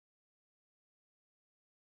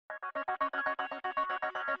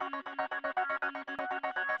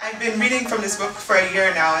I've been reading from this book for a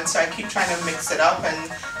year now, and so I keep trying to mix it up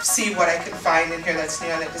and see what I can find in here that's new.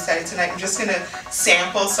 And I decided tonight I'm just going to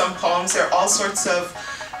sample some poems. There are all sorts of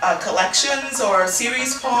collections or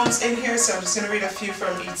series poems in here, so I'm just going to read a few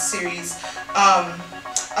from each series.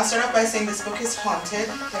 I'll start off by saying this book is haunted.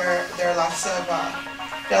 There are lots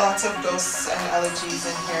of ghosts and elegies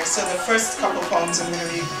in here. So the first couple poems I'm going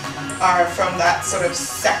to read are from that sort of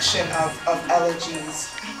section of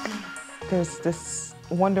elegies. There's this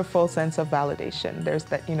wonderful sense of validation. There's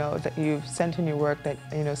that, that you've sent in your work, that,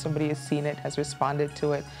 somebody has seen it, has responded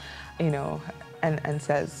to it, and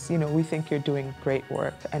says, we think you're doing great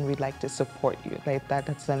work and we'd like to support you. Like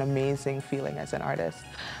that's an amazing feeling as an artist.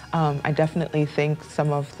 I definitely think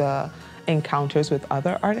some of the encounters with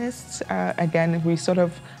other artists, again, we sort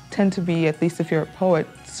of tend to be, at least if you're a poet,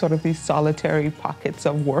 sort of these solitary pockets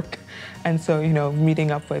of work. And so,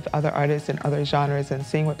 meeting up with other artists in other genres and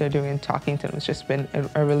seeing what they're doing and talking to them has just been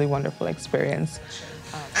a really wonderful experience.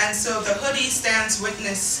 And so the hoodie stands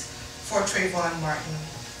witness for Trayvon Martin.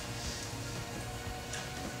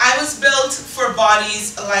 I was built for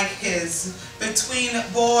bodies like his, between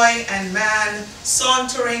boy and man,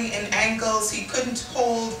 sauntering in angles he couldn't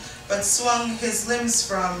hold, but swung his limbs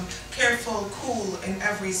from, careful, cool in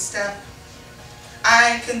every step.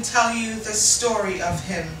 I can tell you the story of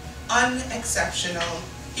him, unexceptional.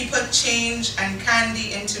 He put change and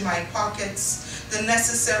candy into my pockets, the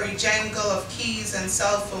necessary jangle of keys and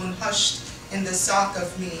cell phone hushed in the sock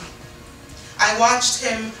of me. I watched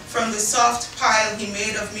him from the soft pile he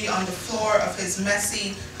made of me on the floor of his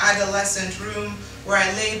messy adolescent room where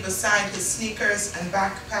I lay beside his sneakers and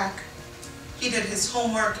backpack. He did his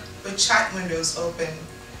homework with chat windows open.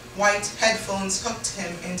 White headphones hooked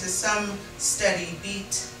him into some steady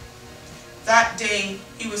beat. That day,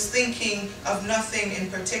 he was thinking of nothing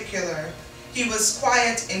in particular. He was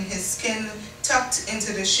quiet in his skin, tucked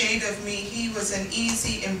into the shade of me. He was an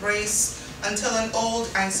easy embrace until an old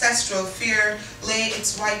ancestral fear lay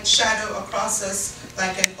its white shadow across us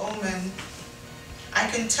like an omen. I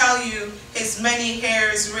can tell you his many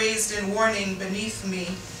hairs raised in warning beneath me.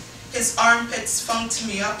 His armpits funked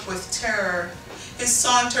me up with terror. His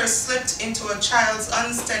saunter slipped into a child's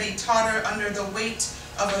unsteady totter under the weight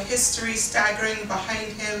of a history staggering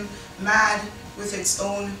behind him, mad with its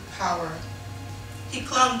own power. He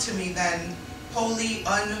clung to me then, wholly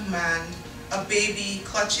unmanned, a baby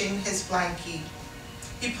clutching his blankie.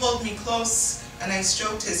 He pulled me close and I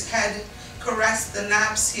stroked his head, caressed the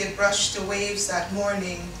naps he had brushed the waves that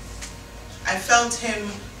morning. I felt him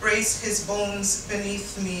brace his bones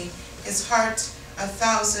beneath me, his heart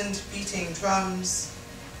 1,000 beating drums.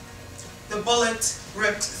 The bullet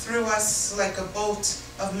ripped through us like a bolt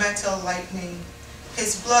of metal lightning.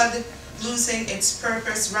 His blood, losing its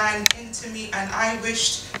purpose, ran into me, and I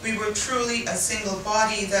wished we were truly a single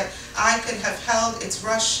body, that I could have held its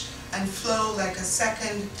rush and flow like a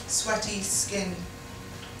second sweaty skin.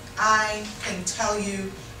 I can tell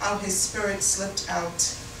you how his spirit slipped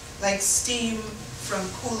out, like steam from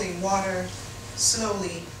cooling water,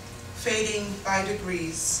 slowly fading by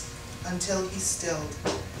degrees until he stilled.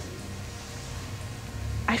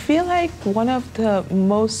 I feel like one of the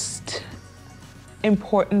most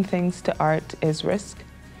important things to art is risk.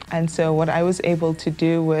 And so what I was able to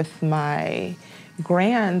do with my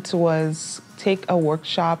grant was take a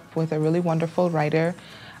workshop with a really wonderful writer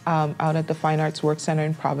out at the Fine Arts Work Center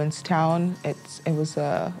in Provincetown. It was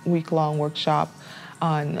a week-long workshop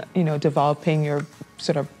on, developing your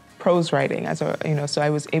sort of prose writing so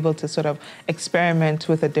I was able to sort of experiment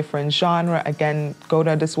with a different genre, again, go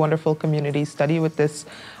to this wonderful community, study with this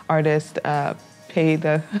artist, pay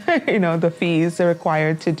the, the fees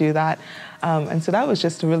required to do that. And so that was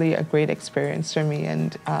just really a great experience for me,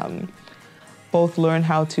 and both learn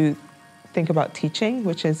how to think about teaching,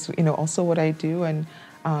 which is, also what I do,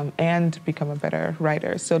 and become a better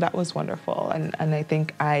writer. So that was wonderful. And I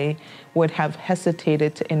think I would have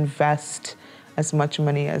hesitated to invest as much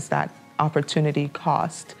money as that opportunity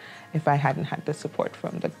cost if I hadn't had the support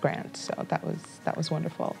from the grant. So that was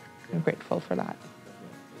wonderful. I'm grateful for that.